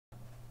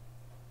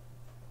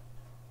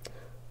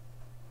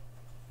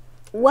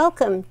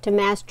Welcome to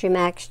Mastery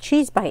Max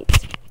Cheese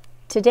Bites.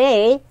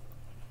 Today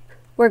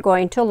we're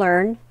going to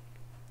learn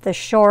the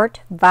short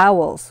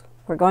vowels.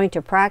 We're going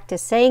to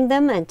practice saying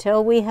them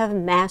until we have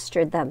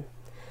mastered them.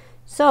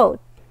 So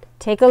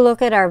take a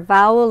look at our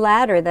vowel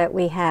ladder that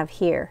we have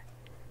here.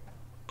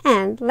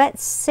 And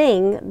let's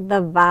sing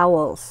the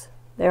vowels.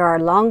 There are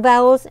long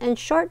vowels and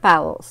short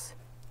vowels.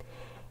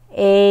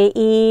 A,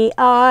 E,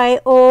 I,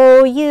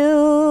 O,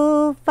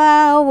 U,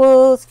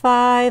 vowels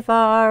 5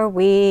 are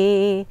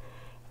we.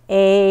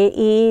 A,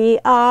 E,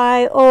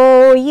 I,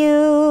 O,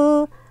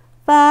 U,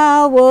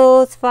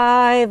 vowels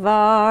 5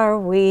 are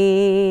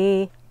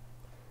we.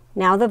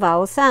 Now the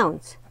vowel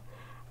sounds.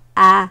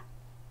 A,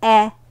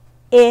 E,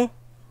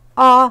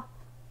 I,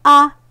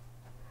 A.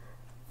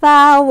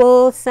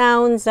 Vowel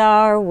sounds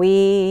are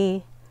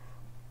we.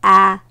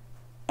 A,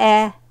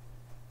 E,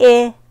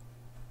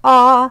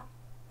 I,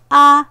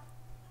 A.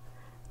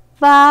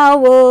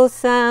 Vowel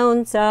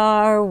sounds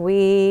are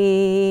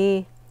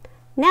we.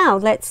 Now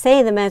let's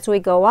say them as we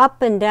go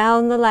up and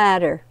down the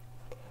ladder.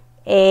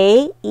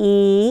 A,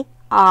 E,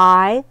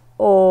 I,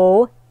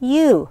 O,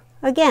 U.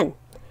 Again.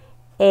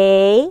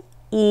 A,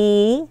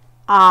 E,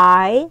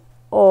 I,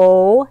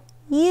 O,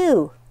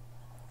 U.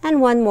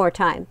 And one more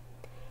time.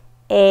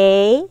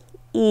 A,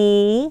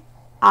 E,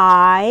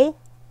 I,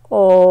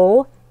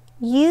 O,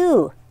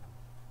 U.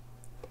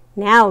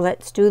 Now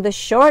let's do the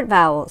short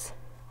vowels.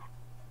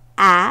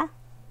 A,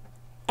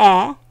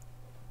 E,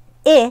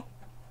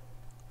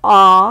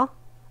 I,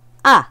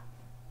 A.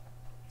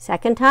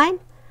 Second time.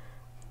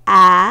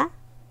 A,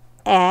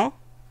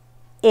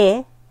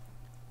 E,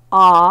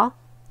 I,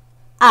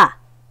 A.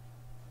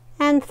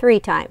 And 3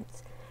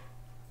 times.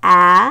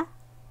 A,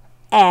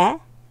 E,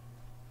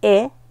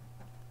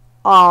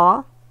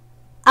 I,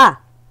 A.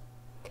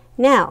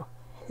 Now,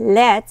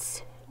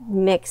 let's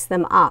mix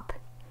them up.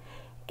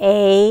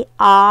 A,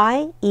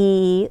 I,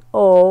 E,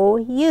 O,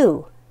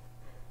 U.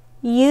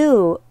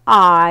 U,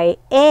 I,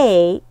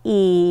 A,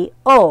 E,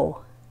 O.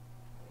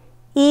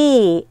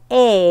 E,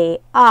 A,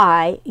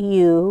 I,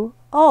 U,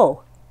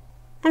 O.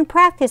 And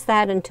practice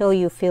that until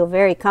you feel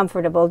very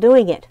comfortable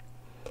doing it.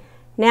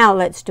 Now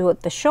let's do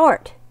it the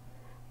short.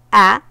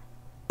 A,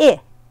 I, A,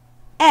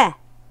 A.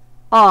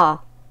 A,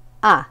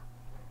 I,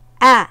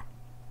 A,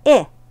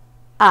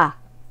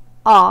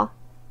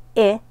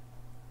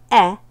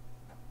 A,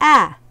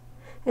 A.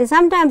 And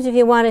sometimes if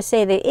you want to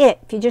say the I,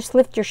 if you just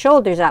lift your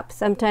shoulders up,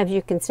 sometimes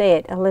you can say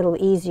it a little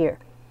easier.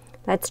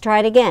 Let's try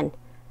it again.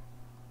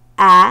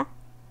 A,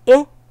 I,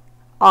 A,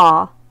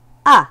 A,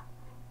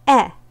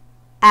 E,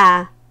 A,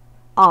 A.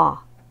 I,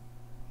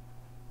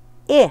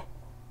 E,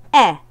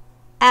 A,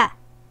 A,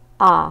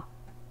 A,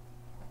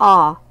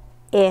 I,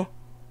 E.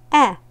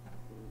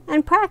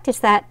 And practice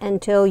that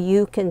until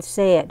you can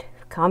say it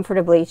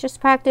comfortably. Just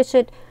practice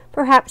it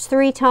perhaps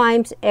 3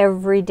 times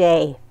every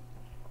day.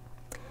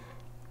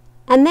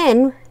 And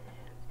then,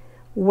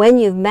 when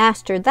you've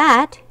mastered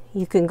that,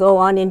 you can go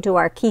on into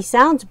our Key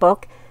Sounds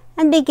book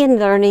and begin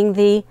learning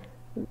the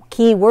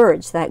key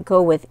words that go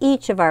with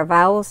each of our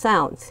vowel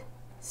sounds.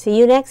 See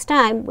you next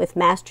time with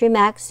Mastery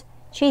Max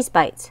Cheese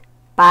Bites.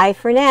 Bye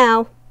for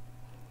now.